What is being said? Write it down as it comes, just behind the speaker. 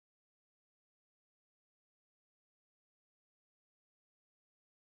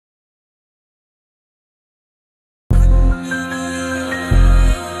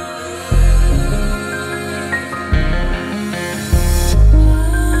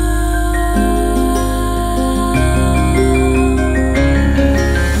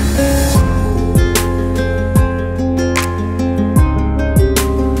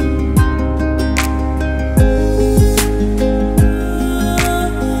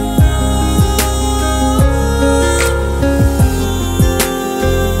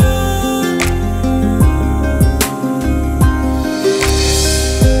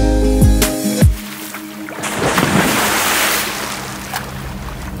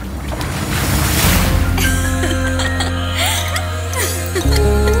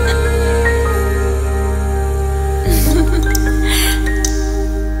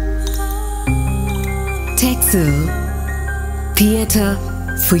Zoo, theatre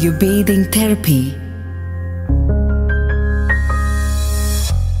for your bathing therapy.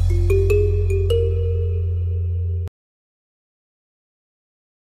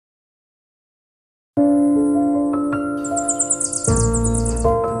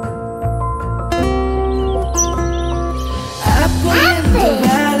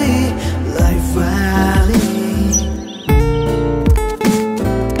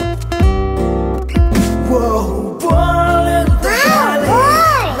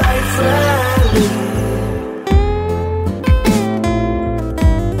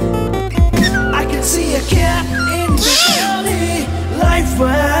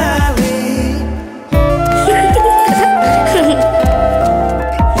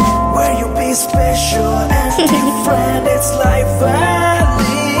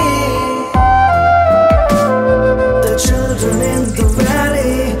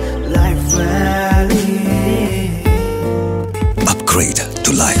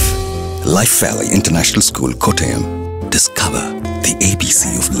 Life Valley International School, Kottayam. Discover the ABC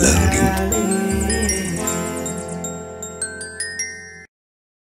of learning.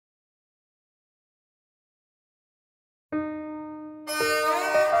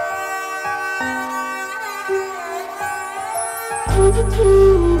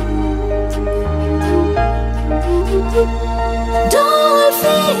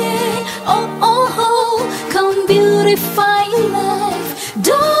 Dolphin, oh oh oh, come beautify your life.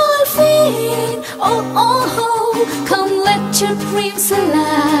 Dolphin, oh oh oh, come let your dreams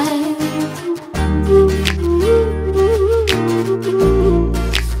alive.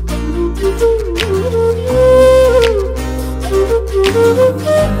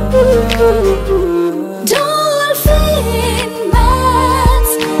 Dolphin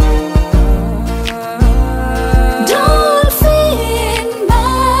Mats, Dolphin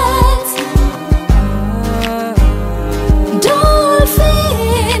Mats,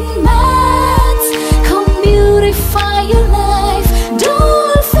 Dolphin Mats, come beautify your life.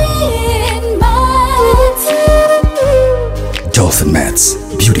 Dolphin Mats, Dolphin Mats,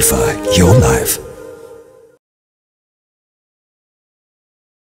 beautify your life.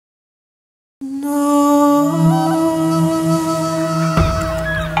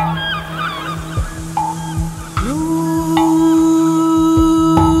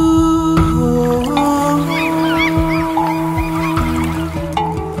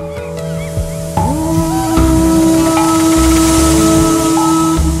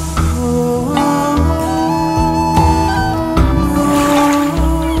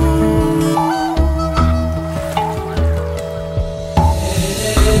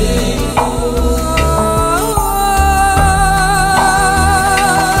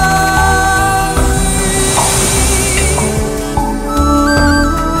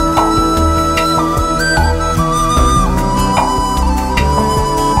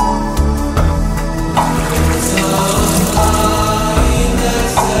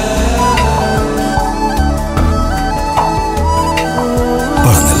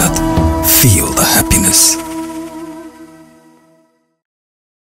 Feel the happiness.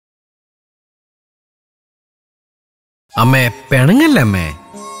 അമ്മേ പെണങ്ങല്ലേ അമ്മേ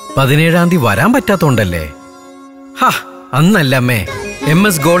 17-ാം തീയതി വരാൻ പറ്റാത്തോണ്ടല്ലേ? അന്നല്ല അമ്മേ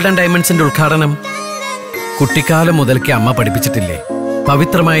MS gold and ഡയമണ്ട്സിന്റെ ഉദ്ഘാടനം. കുട്ടിക്കാലം മുതൽക്കേ അമ്മ പഠിപ്പിച്ചിട്ടില്ലേ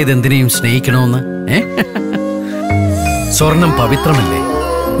പവിത്രമായത് എന്തിനേയും സ്നേഹിക്കണമെന്ന്? സ്വർണം പവിത്രമല്ലേ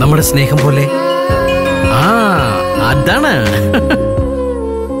നമ്മുടെ സ്നേഹം പോലെ? അതാണ്.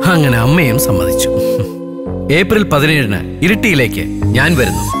 അങ്ങനെ അമ്മയും സമ്മതിച്ചു. ഏപ്രിൽ 17-ന് ഇരിട്ടിയിലേക്ക് ഞാൻ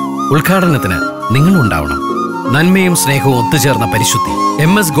വരുന്നു. ഉദ്ഘാടനത്തിന് നിങ്ങളുണ്ടാവണം. നന്മയും സ്നേഹവും ഒത്തുചേർന്ന പരിശുദ്ധി.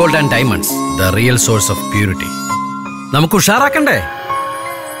 MS gold and diamonds, the real source of purity. നമുക്ക് ഉഷാറാക്കണ്ടേ?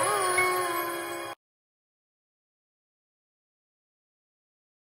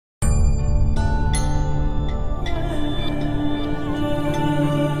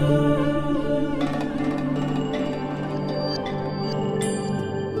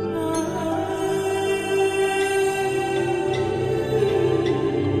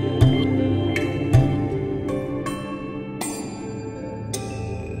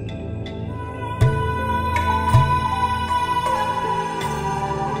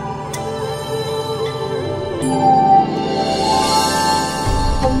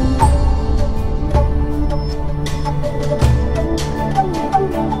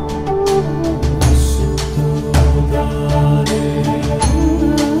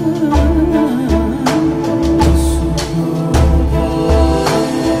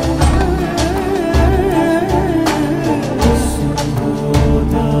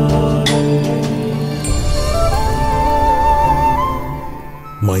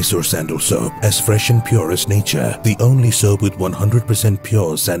 Mysore Sandal Soap, as fresh and pure as nature. The only soap with 100%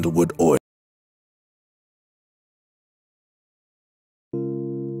 pure sandalwood oil.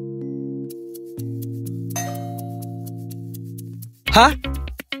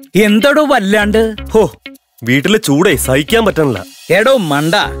 എന്തടോ വല്ലാണ്ട്? ഹോ, വീട്ടിലെ ചൂടേ സഹിക്കാൻ പറ്റണില്ല. എടോ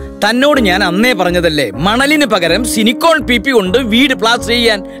മണ്ട, തന്നോട് ഞാൻ അന്നേ പറഞ്ഞതല്ലേ മണലിന് പകരം സിനിക്കോൺ പിപി കൊണ്ട് വീട് പ്ലാസ്റ്റർ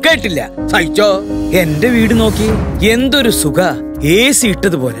ചെയ്യാൻ. കേട്ടില്ല? സഹിച്ചോ? എന്റെ വീട് നോക്കി, എന്തൊരു സുഖ, AC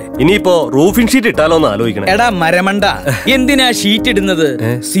ഇട്ടതുപോലെ. ഇനിയിപ്പോ റൂഫിംഗ് ഷീറ്റ് ഇട്ടാലോന്ന് ആലോചിക്കണം. എടാ മരമണ്ട, എന്തിനാ ഷീറ്റ് ഇടുന്നത്?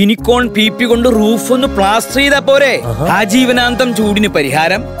 സിനിക്കോൺ പിപി കൊണ്ട് റൂഫ് ഒന്ന് പ്ലാസ്റ്റർ ചെയ്താ പോരെ? ആജീവനാന്തം ചൂടിന്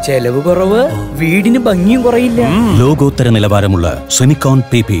പരിഹാരം, ചെലവ് കുറവ്, വീടിന് ഭംഗിയും കുറയില്ല. ലോകോത്തര നിലവാരമുള്ള സിനിക്കോൺ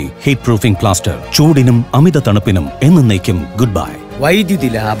പിപി ഹീറ്റ് പ്രൂഫിംഗ് പ്ലാസ്റ്റർ ചൂടിനും അമിത തണുപ്പിനും എന്നേക്കും ഗുഡ് ബൈ. വൈദ്യുതി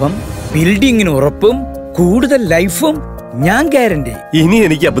ലാഭം, ബിൽഡിങ്ങിന് ഉറപ്പും, കൂടുതൽ ലൈഫും ഞാൻ ഗ്യാരണ്ടി. ഇനി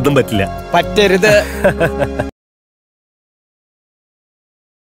എനിക്ക് അബദ്ധം പറ്റില്ല. പറ്റരുത്.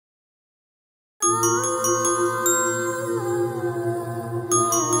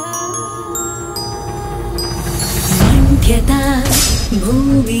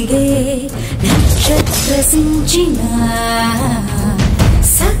 ಭೂಮಿಗೆ ನಕ್ಷತ್ರ ಸಿಂಚಿನ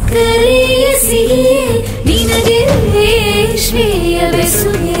ಸಕ್ಕರೆಯ ಸಿಹಿ ನಿನಗೆ ರೇಷ್ಮೆಯ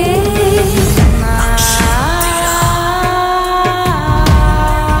ಬೆಸುಗೆ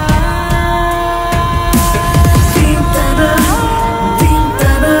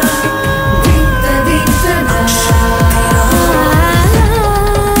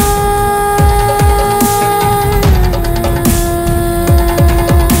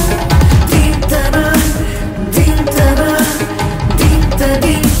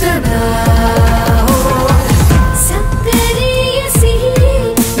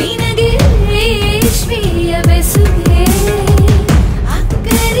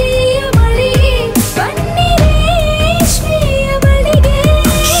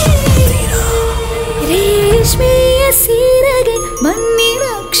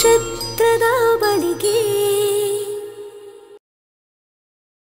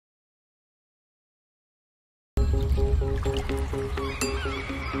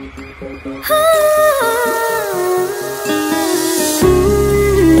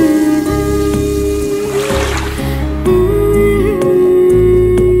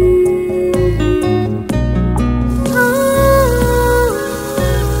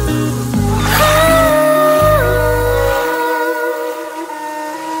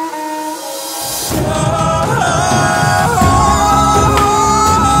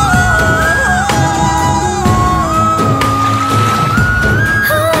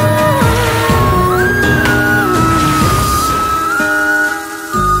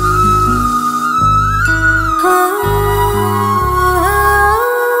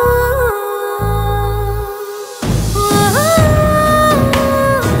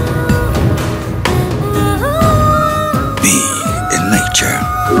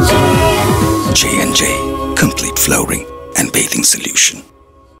J&J Complete Flooring and Bathing Solution.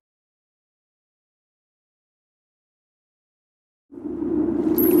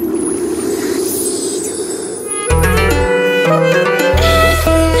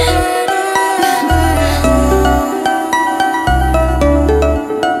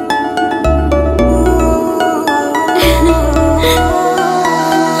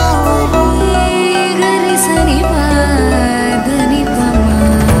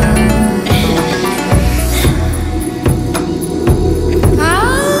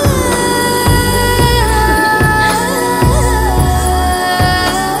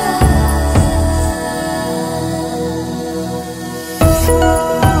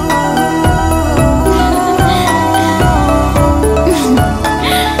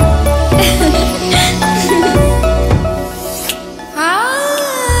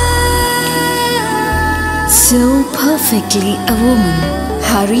 So perfectly a woman.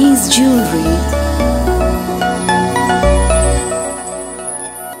 Hari's jewelry